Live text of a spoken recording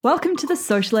Welcome to the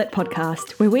Socialette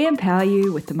podcast, where we empower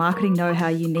you with the marketing know-how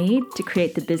you need to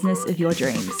create the business of your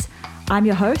dreams. I'm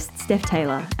your host, Steph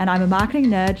Taylor, and I'm a marketing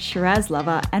nerd, Shiraz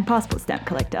lover, and passport stamp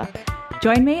collector.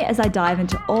 Join me as I dive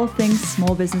into all things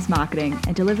small business marketing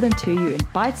and deliver them to you in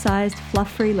bite-sized,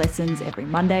 fluff-free lessons every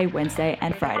Monday, Wednesday,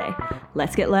 and Friday.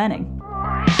 Let's get learning.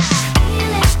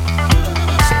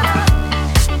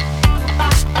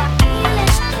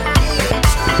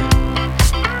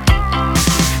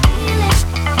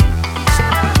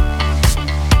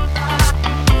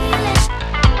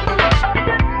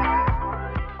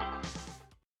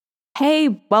 Hey,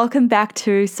 welcome back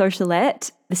to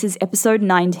Socialette. This is episode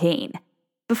 19.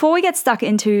 Before we get stuck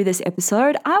into this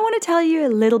episode, I want to tell you a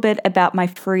little bit about my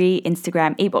free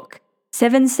Instagram ebook,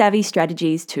 7 Savvy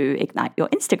Strategies to Ignite Your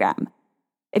Instagram.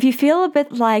 If you feel a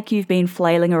bit like you've been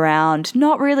flailing around,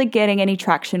 not really getting any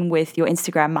traction with your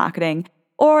Instagram marketing,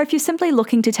 or if you're simply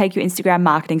looking to take your Instagram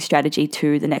marketing strategy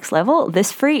to the next level,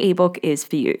 this free ebook is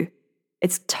for you.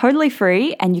 It's totally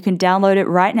free and you can download it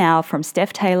right now from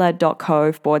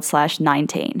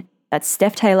stephtaylor.co/19. That's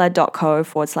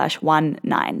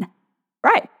stephtaylor.co/19.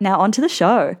 Right, now on to the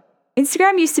show.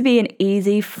 Instagram used to be an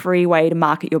easy, free way to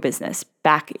market your business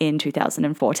back in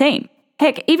 2014.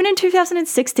 Heck, even in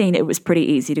 2016, it was pretty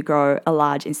easy to grow a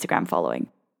large Instagram following.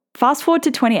 Fast forward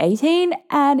to 2018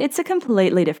 and it's a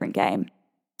completely different game.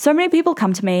 So many people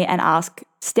come to me and ask,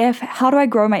 Steph, how do I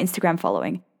grow my Instagram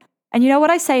following? And you know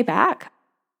what I say back?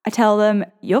 I tell them,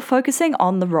 you're focusing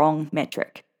on the wrong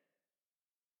metric.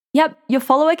 Yep, your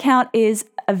follower count is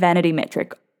a vanity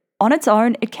metric. On its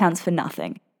own, it counts for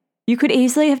nothing. You could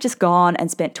easily have just gone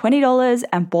and spent $20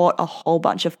 and bought a whole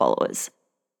bunch of followers.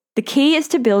 The key is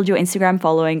to build your Instagram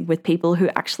following with people who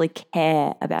actually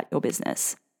care about your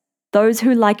business. Those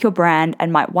who like your brand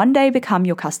and might one day become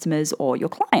your customers or your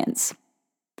clients.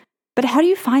 But how do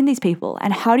you find these people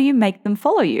and how do you make them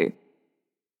follow you?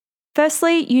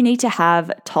 Firstly, you need to have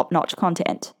top-notch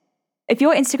content. If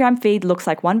your Instagram feed looks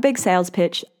like one big sales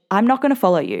pitch, I'm not going to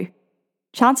follow you.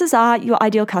 Chances are your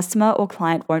ideal customer or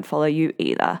client won't follow you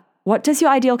either. What does your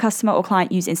ideal customer or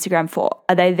client use Instagram for?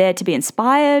 Are they there to be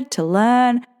inspired, to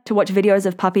learn, to watch videos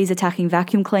of puppies attacking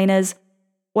vacuum cleaners?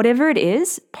 Whatever it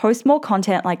is, post more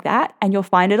content like that and you'll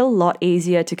find it a lot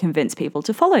easier to convince people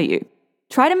to follow you.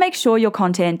 Try to make sure your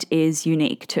content is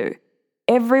unique too.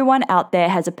 Everyone out there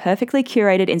has a perfectly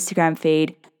curated Instagram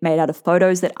feed made out of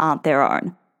photos that aren't their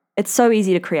own. It's so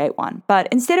easy to create one, but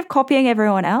instead of copying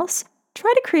everyone else,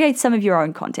 try to create some of your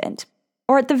own content.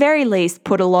 Or at the very least,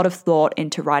 put a lot of thought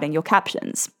into writing your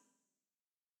captions.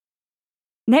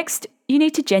 Next, you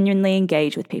need to genuinely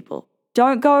engage with people.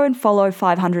 Don't go and follow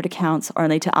 500 accounts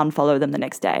only to unfollow them the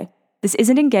next day. This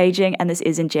isn't engaging and this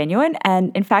isn't genuine,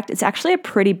 and in fact, it's actually a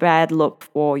pretty bad look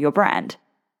for your brand.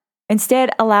 Instead,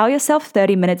 allow yourself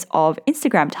 30 minutes of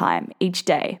Instagram time each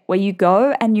day where you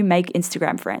go and you make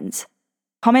Instagram friends.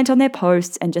 Comment on their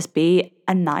posts and just be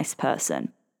a nice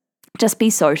person. Just be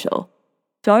social.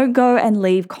 Don't go and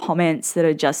leave comments that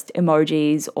are just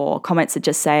emojis or comments that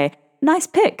just say, nice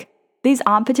pic. These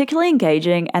aren't particularly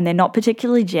engaging and they're not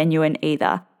particularly genuine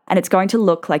either. And it's going to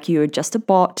look like you're just a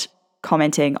bot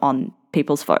commenting on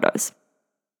people's photos.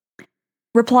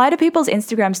 Reply to people's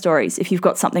Instagram stories if you've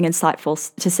got something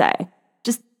insightful to say.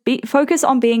 Just focus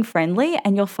on being friendly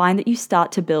and you'll find that you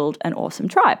start to build an awesome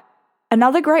tribe.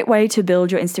 Another great way to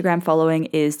build your Instagram following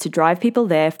is to drive people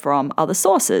there from other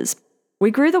sources.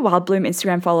 We grew the Wildbloom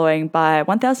Instagram following by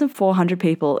 1,400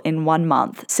 people in 1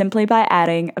 month simply by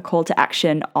adding a call to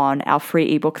action on our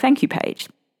free ebook thank you page.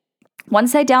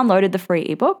 Once they downloaded the free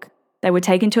ebook, they were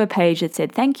taken to a page that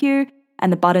said thank you,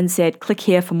 and the button said, click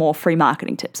here for more free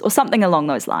marketing tips, or something along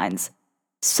those lines.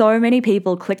 So many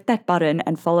people clicked that button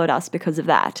and followed us because of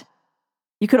that.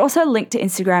 You could also link to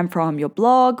Instagram from your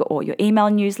blog or your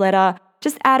email newsletter.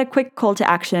 Just add a quick call to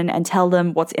action and tell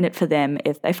them what's in it for them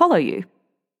if they follow you.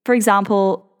 For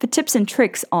example, for tips and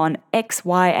tricks on X,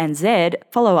 Y, and Z,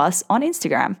 follow us on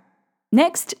Instagram.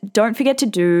 Next, don't forget to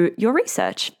do your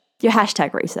research, your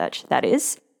hashtag research, that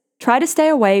is. Try to stay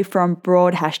away from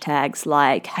broad hashtags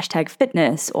like hashtag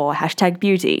fitness or hashtag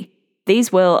beauty.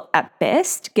 These will, at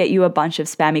best, get you a bunch of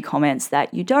spammy comments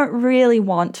that you don't really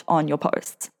want on your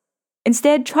posts.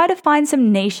 Instead, try to find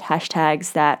some niche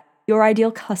hashtags that your ideal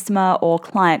customer or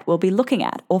client will be looking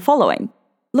at or following.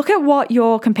 Look at what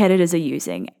your competitors are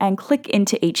using and click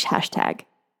into each hashtag.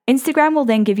 Instagram will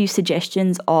then give you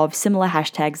suggestions of similar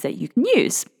hashtags that you can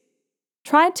use.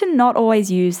 Try to not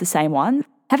always use the same one.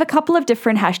 Have a couple of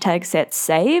different hashtag sets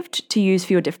saved to use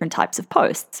for your different types of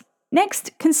posts.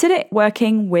 Next, consider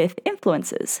working with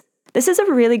influencers. This is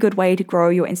a really good way to grow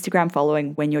your Instagram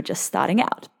following when you're just starting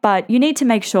out, but you need to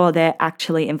make sure they're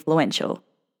actually influential.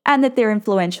 and that they're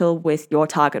influential with your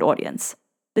target audience.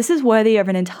 This is worthy of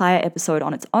an entire episode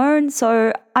on its own,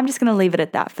 so I'm just going to leave it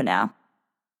at that for now.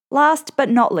 Last but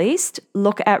not least,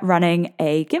 look at running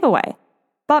a giveaway.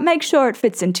 But make sure it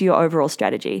fits into your overall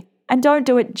strategy. And don't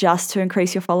do it just to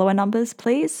increase your follower numbers,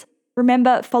 please.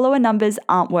 Remember, follower numbers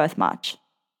aren't worth much.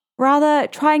 Rather,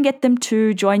 try and get them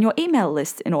to join your email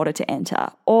list in order to enter.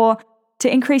 Or to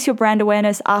increase your brand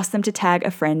awareness, ask them to tag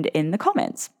a friend in the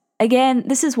comments. Again,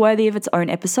 this is worthy of its own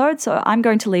episode, so I'm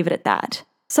going to leave it at that.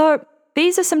 So,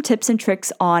 these are some tips and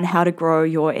tricks on how to grow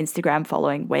your Instagram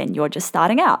following when you're just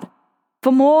starting out.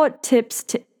 For more tips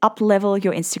to up-level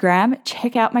your Instagram,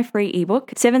 check out my free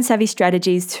ebook, 7 Savvy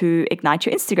Strategies to Ignite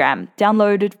Your Instagram,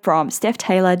 downloaded from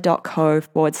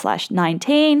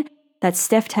stephtaylor.co/19. That's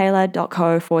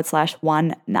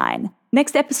stephtaylor.co/19.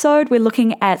 Next episode, we're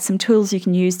looking at some tools you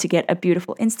can use to get a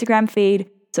beautiful Instagram feed,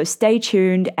 so stay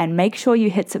tuned and make sure you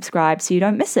hit subscribe so you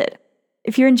don't miss it.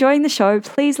 If you're enjoying the show,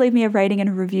 please leave me a rating and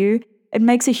a review. It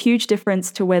makes a huge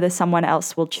difference to whether someone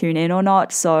else will tune in or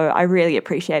not, so I really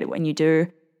appreciate it when you do.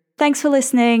 Thanks for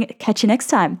listening. Catch you next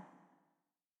time.